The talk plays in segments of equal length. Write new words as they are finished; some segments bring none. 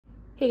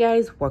Hey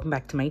guys, welcome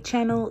back to my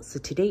channel. So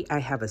today I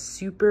have a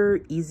super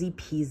easy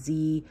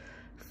peasy,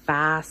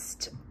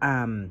 fast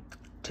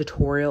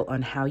tutorial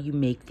on how you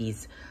make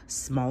these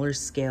smaller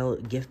scale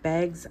gift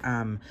bags.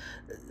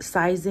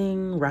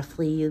 Sizing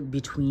roughly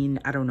between,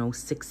 I don't know,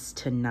 6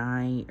 to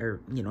 9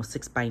 or,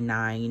 6 by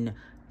 9,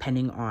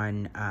 depending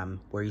on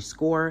where you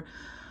score.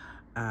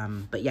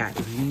 But yeah,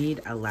 if you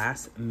need a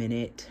last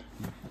minute,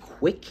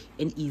 quick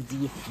and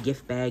easy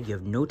gift bag, you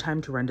have no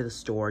time to run to the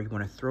store, you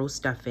want to throw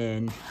stuff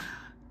in,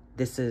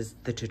 this is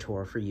the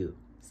tutorial for you.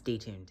 Stay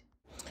tuned.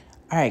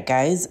 All right,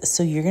 guys,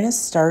 so you're going to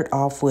start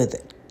off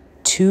with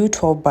two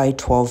 12 by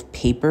 12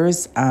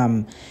 papers.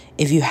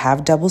 If you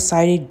have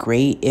double-sided,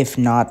 great. If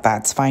not,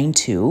 that's fine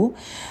too.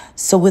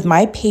 So with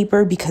my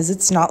paper, because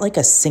it's not like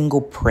a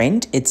single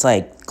print, it's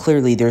like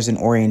clearly there's an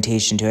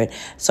orientation to it.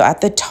 So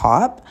at the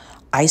top,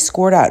 I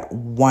scored at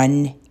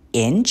 1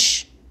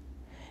 inch.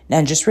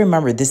 Now just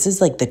remember, this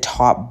is like the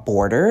top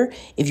border.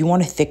 If you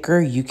want it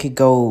thicker, you could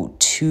go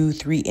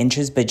 2-3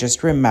 inches, but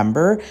just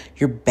remember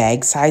your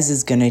bag size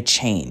is gonna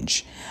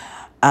change.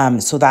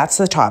 So that's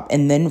the top.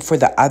 And then for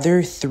the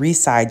other 3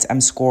 sides,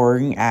 I'm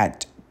scoring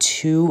at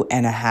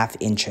 2.5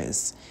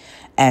 inches.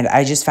 And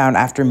I just found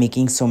after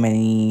making so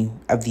many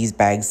of these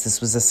bags, this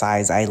was the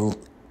size I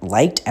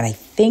liked. And I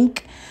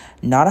think,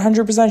 not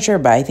 100% sure,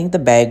 but I think the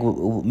bag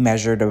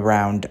measured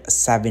around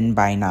 7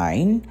 by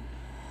 9.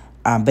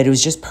 But it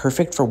was just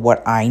perfect for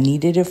what I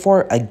needed it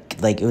for.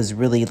 Like it was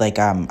really like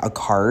a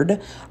card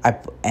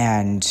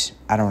and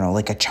I don't know,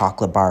 like a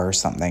chocolate bar or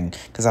something.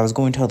 Because I was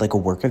going to like a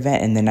work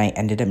event and then I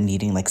ended up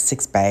needing like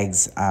 6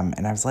 bags.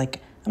 And I was like,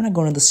 I'm not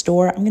going to the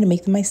store. I'm going to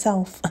make them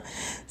myself.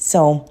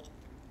 So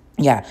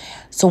yeah.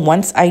 So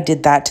once I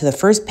did that to the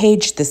first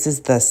page, this is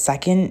the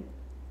second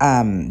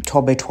 12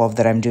 by 12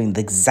 that I'm doing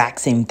the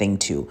exact same thing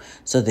to.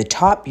 So the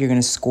top, you're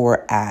going to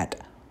score at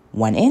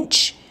 1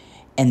 inch.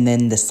 And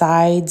then the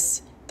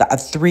sides, the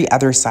 3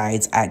 other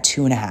sides at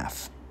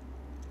 2.5.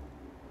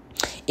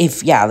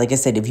 If, yeah, like I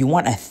said, if you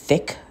want a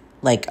thick,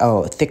 like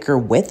a thicker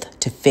width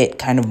to fit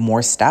kind of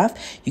more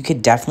stuff, you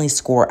could definitely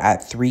score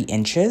at 3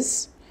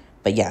 inches.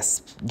 But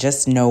yes,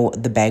 just know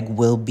the bag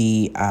will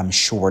be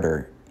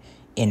shorter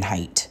in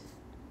height.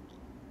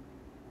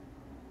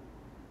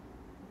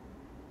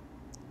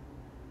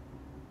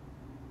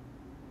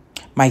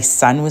 My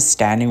son was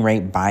standing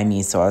right by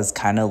me, so I was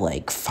kind of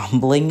like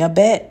fumbling a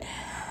bit.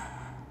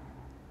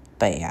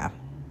 But yeah.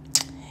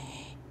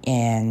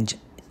 And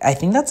I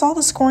think that's all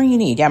the scoring you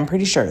need. Yeah, I'm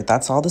pretty sure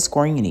that's all the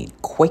scoring you need.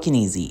 Quick and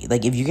easy.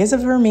 Like if you guys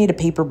have ever made a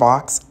paper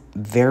box,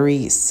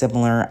 very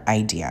similar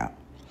idea.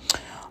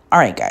 All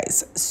right,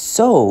 guys.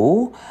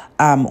 So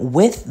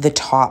with the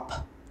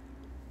top,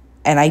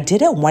 and I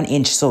did it 1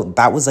 inch, so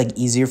that was like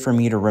easier for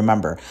me to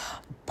remember.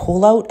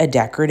 Pull out a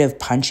decorative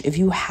punch if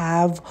you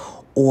have,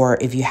 or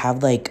if you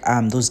have like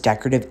those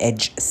decorative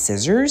edge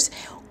scissors,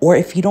 or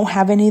if you don't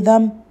have any of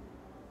them,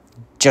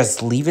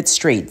 just leave it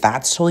straight.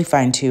 That's totally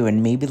fine too.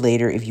 And maybe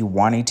later, if you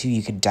wanted to,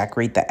 you could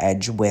decorate the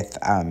edge with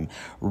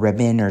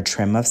ribbon or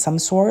trim of some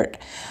sort.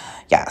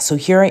 Yeah, so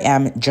here I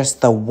am,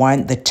 just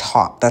the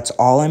top. That's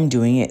all I'm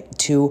doing it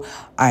to.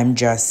 I'm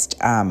just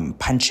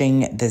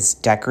punching this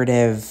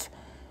decorative,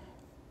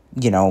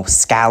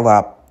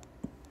 scallop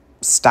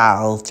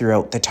style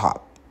throughout the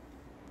top.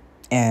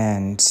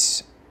 And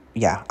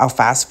yeah, I'll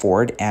fast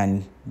forward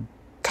and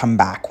come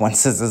back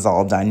once this is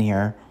all done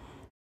here.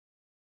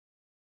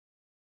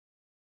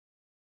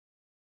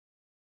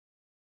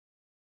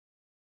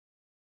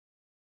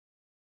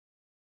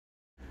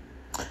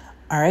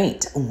 All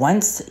right,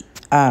 once,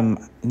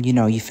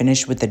 you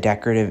finish with the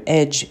decorative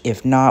edge,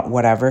 if not,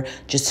 whatever,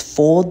 just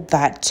fold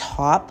that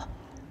top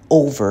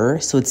over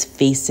so it's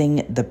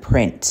facing the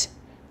print,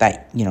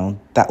 that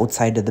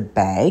outside of the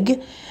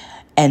bag.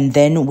 And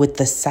then with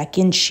the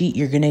second sheet,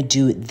 you're going to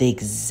do the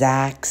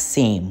exact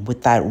same.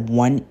 With that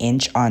 1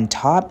 inch on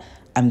top,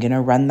 I'm going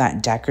to run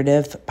that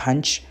decorative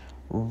punch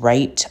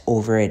right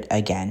over it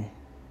again.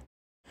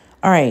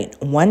 All right,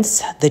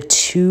 once the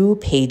 2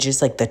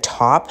 pages, like the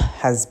top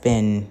has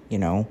been,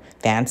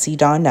 fancy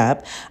done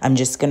up, I'm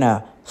just going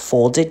to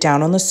fold it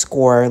down on the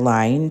score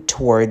line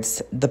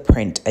towards the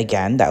print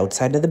again, the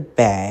outside of the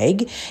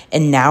bag.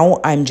 And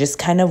now I'm just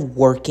kind of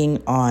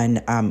working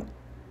on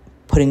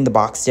putting the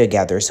box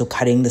together, so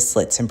cutting the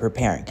slits and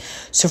preparing.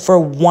 So for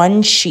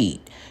 1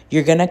 sheet,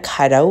 you're going to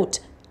cut out,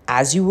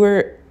 as you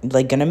were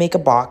like going to make a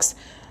box,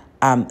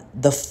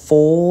 the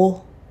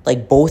full,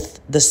 like both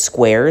the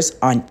squares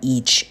on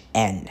each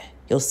end.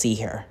 You'll see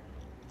here.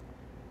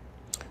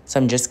 So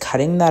I'm just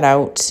cutting that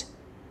out,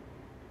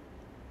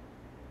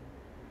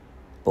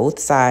 both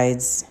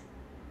sides.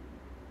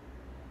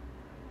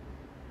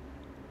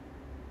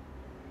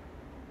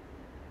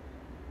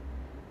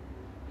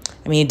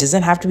 I mean, it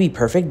doesn't have to be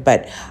perfect,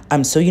 but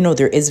so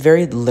there is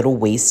very little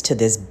waste to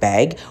this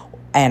bag.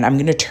 And I'm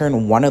going to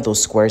turn one of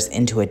those squares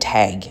into a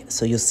tag.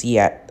 So you'll see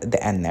at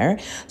the end there.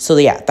 So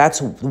yeah,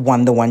 that's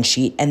the one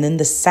sheet. And then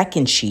the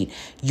second sheet,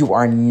 you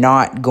are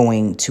not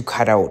going to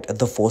cut out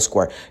the full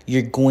square.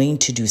 You're going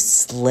to do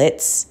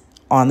slits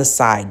on the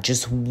side,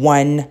 just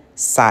one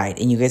side.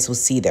 And you guys will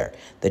see there,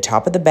 the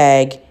top of the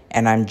bag,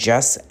 and I'm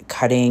just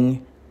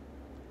cutting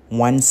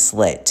one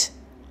slit.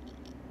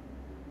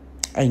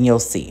 And you'll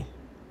see.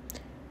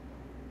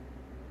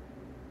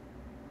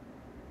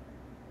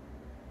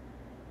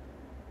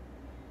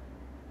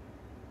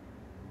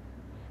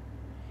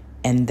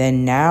 And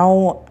then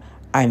now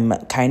I'm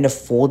kind of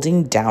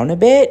folding down a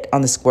bit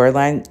on the square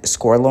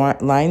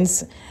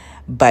lines.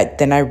 But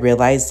then I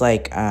realized,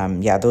 like,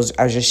 yeah, those,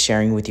 I was just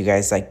sharing with you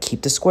guys, like,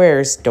 keep the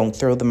squares, don't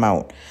throw them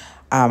out.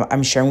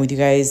 I'm sharing with you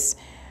guys,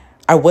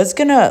 I was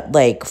gonna,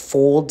 like,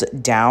 fold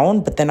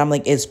down, but then I'm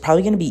like, it's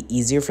probably gonna be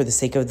easier for the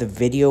sake of the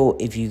video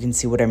if you can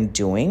see what I'm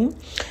doing.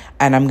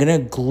 And I'm gonna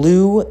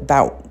glue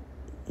that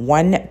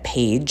one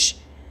page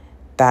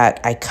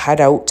that I cut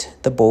out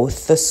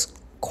both the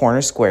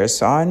corner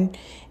squares on,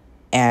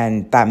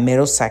 and that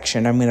middle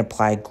section, I'm gonna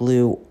apply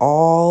glue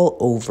all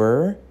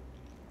over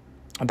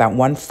that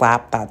one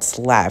flap that's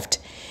left,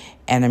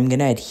 and I'm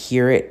gonna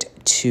adhere it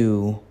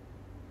to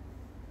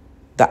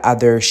the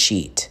other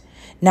sheet.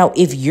 Now,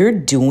 if you're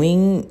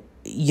doing,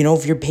 you know,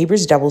 if your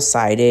paper's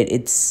double-sided,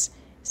 it's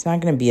not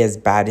gonna be as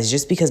bad. It's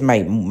just because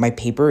my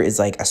paper is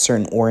like a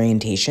certain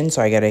orientation,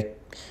 so I gotta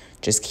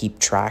just keep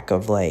track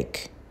of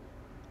like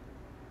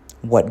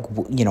what,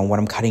 you know, what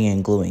I'm cutting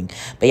and gluing.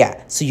 But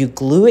yeah, so you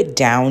glue it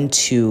down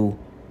to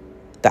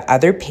the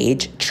other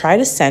page, try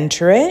to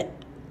center it,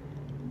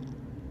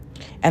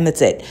 and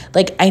that's it.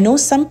 Like, I know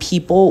some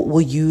people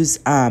will use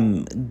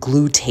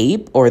glue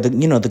tape or the,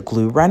 you know, the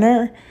glue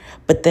runner,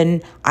 but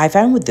then I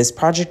found with this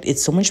project,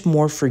 it's so much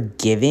more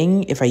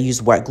forgiving if I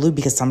use wet glue,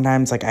 because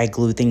sometimes like I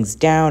glue things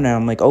down and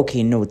I'm like,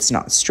 okay, no, it's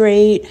not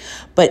straight,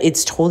 but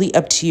it's totally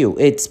up to you.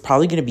 It's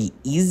probably going to be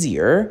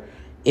easier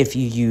if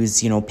you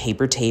use, you know,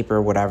 paper tape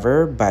or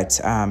whatever, but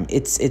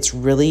it's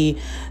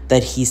really the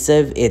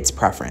adhesive, it's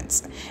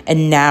preference.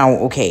 And now,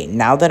 okay,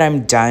 now that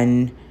I'm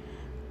done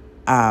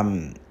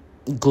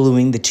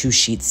gluing the two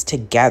sheets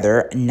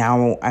together,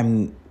 now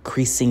I'm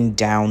creasing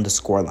down the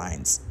score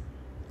lines.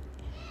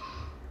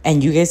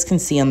 And you guys can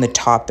see on the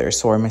top there,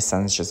 sorry, my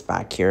son's just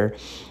back here.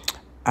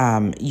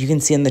 You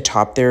can see on the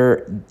top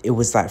there, it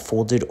was that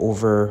folded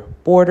over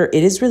border.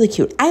 It is really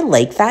cute. I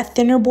like that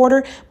thinner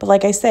border, but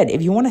like I said,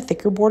 if you want a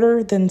thicker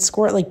border, then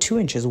score it like 2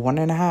 inches,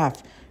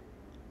 1.5.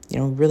 You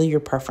know, really your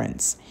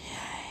preference.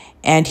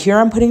 And here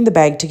I'm putting the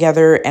bag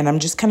together, and I'm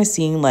just kind of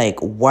seeing like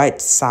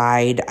what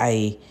side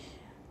I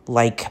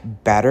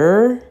like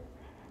better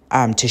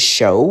to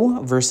show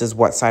versus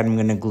what side I'm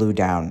going to glue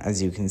down,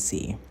 as you can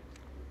see.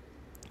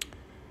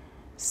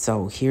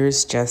 So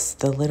here's just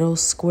the little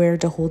square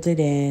to hold it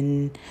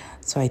in.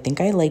 So I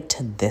think I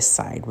liked this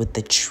side with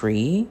the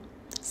tree.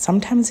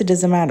 Sometimes it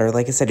doesn't matter.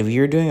 Like I said, if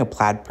you're doing a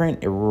plaid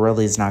print, it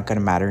really is not going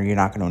to matter. You're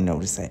not going to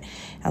notice it.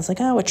 I was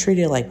like, oh, what tree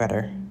do you like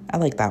better? I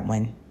like that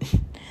one.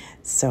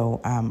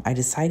 So I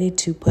decided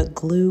to put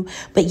glue.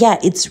 But yeah,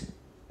 it's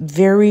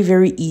very,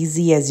 very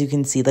easy, as you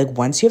can see. Like,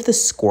 once you have the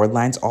score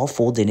lines all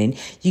folded in,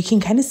 you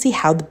can kind of see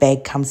how the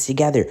bag comes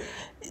together.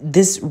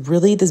 This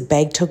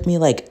bag took me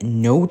like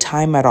no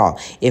time at all.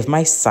 If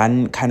my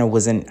son kind of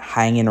wasn't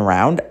hanging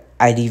around,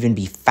 I'd even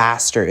be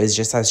faster. It's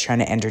just I was trying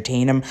to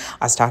entertain him.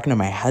 I was talking to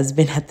my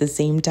husband at the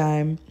same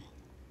time.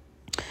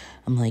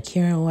 I'm like,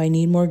 here, oh, I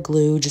need more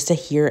glue just to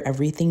adhere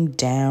everything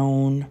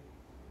down.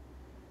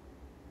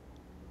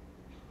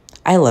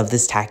 I love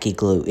this tacky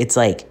glue. It's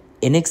like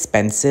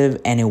inexpensive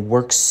and it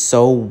works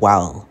so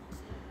well.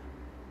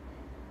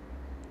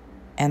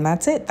 And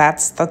that's it.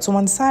 That's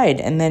one side.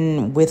 And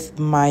then with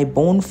my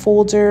bone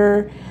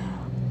folder,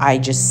 I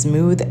just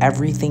smooth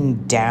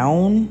everything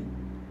down.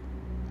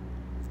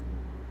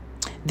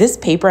 This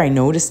paper, I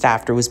noticed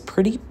after, was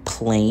pretty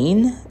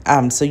plain.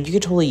 So you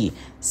could totally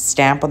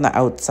stamp on the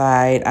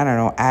outside. I don't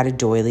know, add a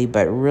doily,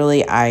 but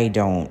really I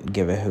don't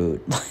give a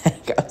hoot.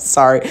 Like, I'm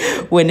sorry.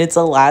 When it's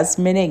a last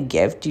minute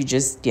gift, you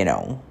just, you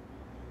know,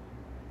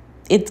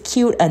 it's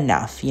cute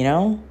enough, you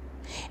know?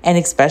 And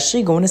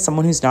especially going to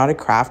someone who's not a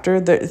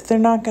crafter, they're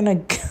not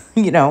going to,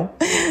 you know,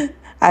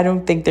 I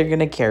don't think they're going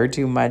to care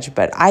too much.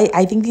 But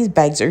I think these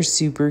bags are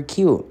super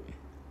cute.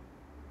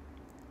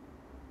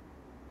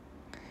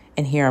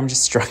 And here I'm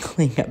just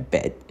struggling a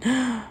bit.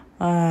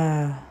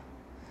 I'm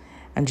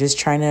just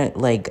trying to,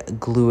 like,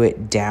 glue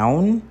it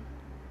down.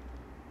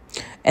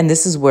 And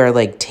this is where,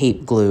 like,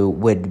 tape glue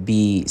would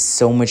be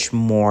so much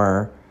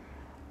more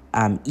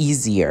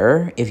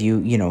easier if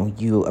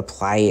you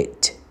apply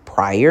it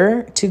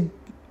prior to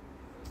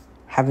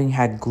having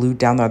had glue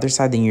down the other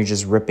side, then you're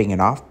just ripping it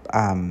off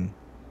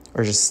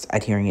or just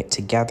adhering it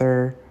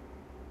together.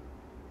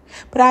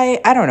 But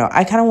I don't know.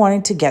 I kind of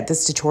wanted to get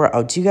this tutorial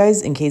out to you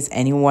guys in case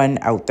anyone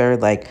out there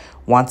like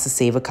wants to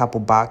save a couple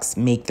bucks,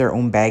 make their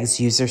own bags,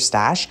 use their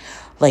stash.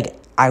 Like,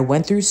 I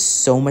went through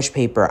so much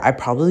paper. I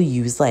probably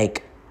use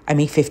like, I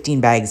make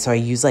 15 bags, so I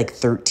use like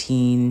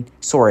 13,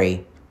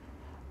 sorry.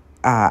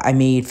 I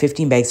made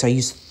 15 bags, so I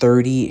used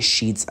 30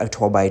 sheets of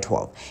 12 by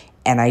 12.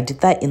 And I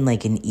did that in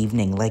like an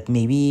evening, like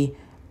maybe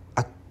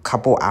a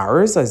couple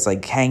hours. I was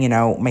like hanging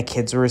out. My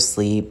kids were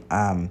asleep.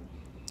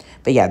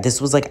 But yeah,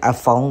 this was like a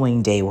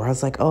following day where I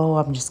was like, oh,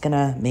 I'm just going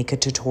to make a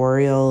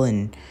tutorial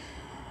and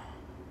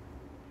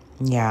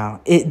Yeah,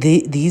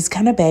 these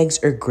kind of bags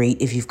are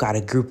great if you've got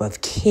a group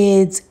of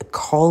kids,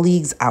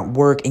 colleagues at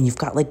work, and you've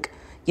got like,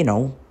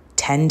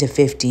 10 to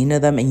 15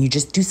 of them, and you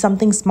just do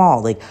something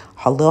small, like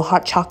a little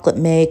hot chocolate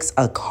mix,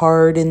 a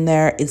card in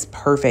there. It's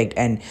perfect,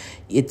 and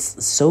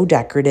it's so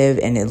decorative,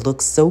 and it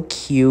looks so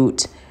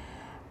cute.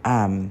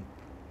 And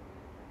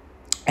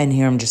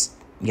here I'm just,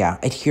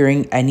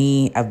 adhering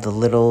any of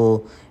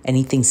the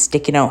anything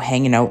sticking out,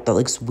 hanging out that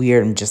looks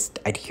weird. I'm just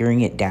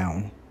adhering it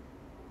down.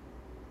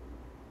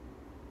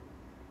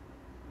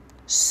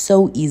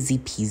 So easy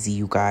peasy,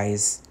 you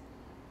guys.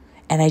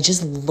 And I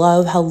just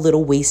love how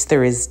little waste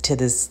there is to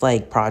this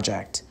like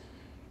project.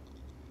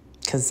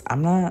 Because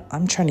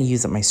I'm trying to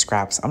use up my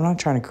scraps. I'm not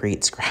trying to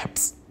create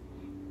scraps.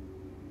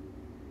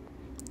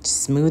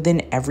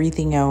 Smoothing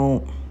everything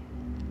out.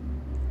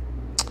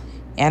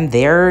 And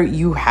there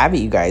you have it,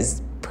 you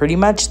guys. Pretty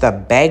much the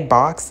bag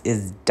box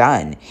is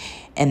done.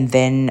 And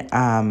then,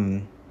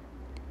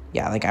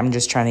 like I'm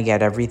just trying to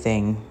get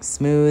everything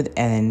smooth,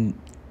 and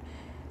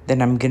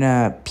then I'm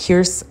gonna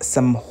pierce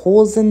some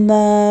holes in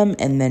them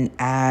and then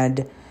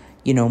add,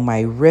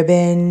 my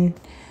ribbon.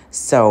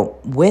 So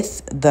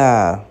with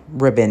the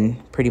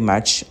ribbon, pretty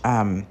much,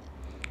 oh,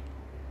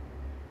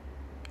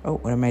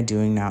 what am I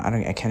doing now?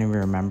 I can't even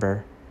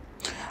remember.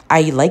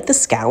 I like the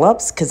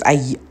scallops because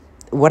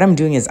what I'm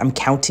doing is I'm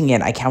counting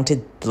in. I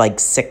counted like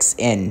 6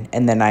 in,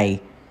 and then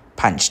I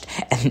punched.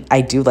 And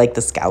I do like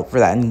the scallop for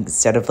that. And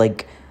instead of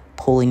like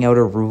pulling out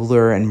a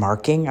ruler and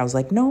marking, I was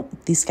like, no,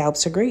 these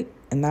scallops are great.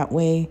 And that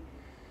way,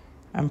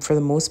 for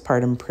the most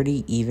part, I'm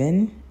pretty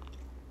even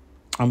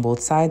on both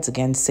sides.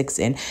 Again, 6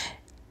 in.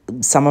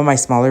 Some of my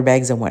smaller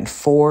bags, I went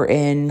 4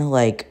 in,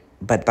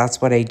 but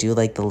that's what I do,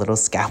 like the little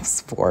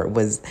scallops for,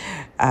 was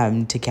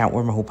to count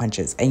where my hole punch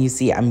is. And you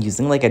see, I'm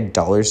using like a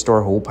dollar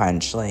store hole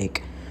punch.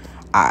 Like,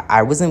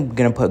 I wasn't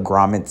going to put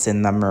grommets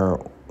in them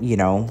or,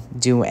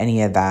 do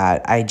any of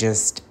that. I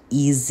just,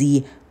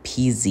 easy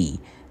peasy.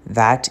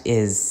 That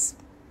is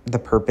the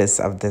purpose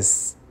of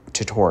this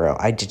tutorial.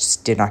 I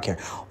just did not care.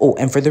 Oh,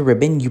 and for the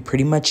ribbon, you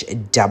pretty much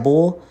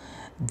double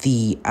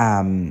the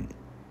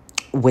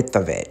width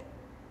of it.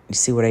 You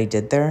see what I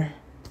did there?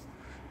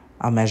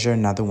 I'll measure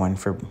another one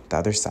for the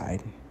other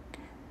side.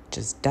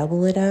 Just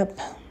double it up.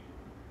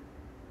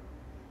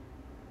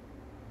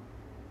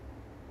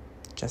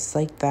 Just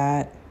like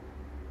that.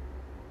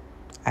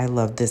 I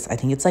love this. I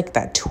think it's like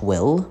that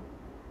twill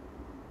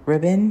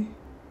ribbon.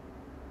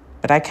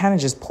 But I kind of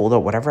just pulled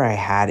out whatever I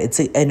had. It's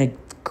a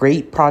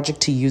great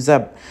project to use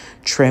up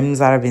trims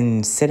that have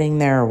been sitting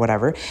there or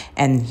whatever.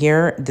 And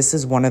here, this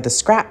is one of the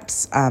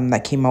scraps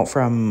that came out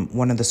from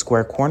one of the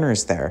square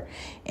corners there.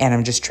 And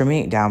I'm just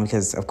trimming it down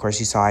because, of course,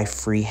 you saw I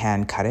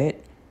freehand cut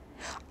it.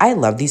 I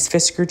love these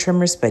fist screw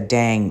trimmers, but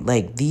dang,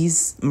 like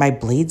my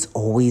blades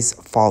always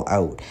fall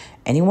out.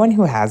 Anyone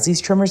who has these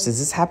trimmers, is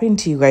this happening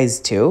to you guys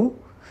too?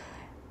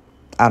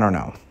 I don't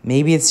know.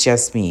 Maybe it's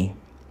just me.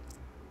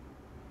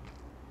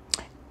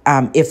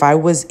 If I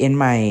was in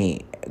my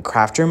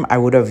craft room, I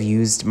would have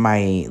used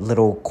my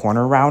little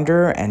corner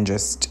rounder and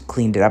just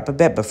cleaned it up a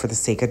bit. But for the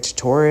sake of the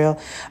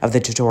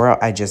tutorial,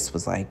 I just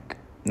was like,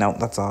 no,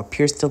 that's all.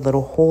 Pierced a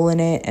little hole in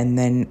it, and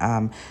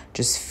then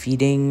just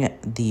feeding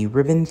the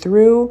ribbon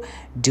through,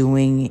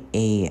 doing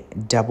a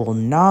double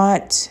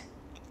knot.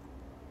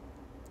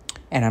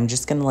 And I'm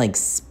just gonna like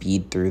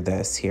speed through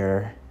this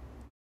here.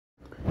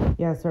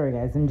 Yeah, sorry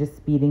guys, I'm just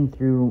speeding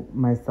through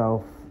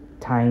myself,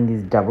 tying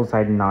these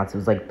double-sided knots. It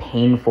was like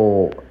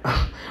painful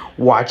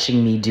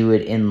watching me do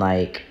it in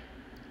like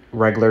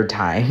regular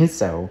time.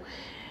 So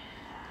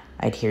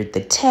I adhered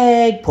the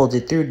tag, pulled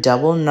it through,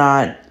 double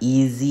knot,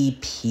 easy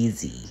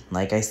peasy,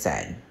 like I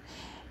said.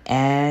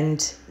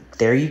 And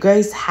there you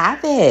guys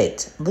have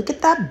it. Look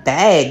at that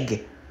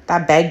bag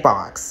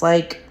box.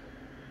 Like,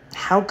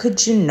 how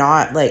could you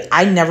not? Like,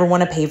 I never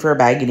want to pay for a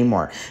bag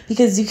anymore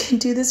because you can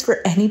do this for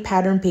any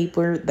pattern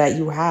paper that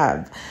you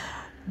have.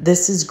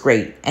 This is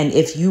great. And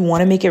if you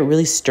want to make it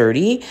really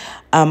sturdy,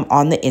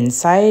 on the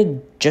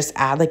inside, just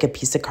add like a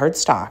piece of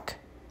cardstock.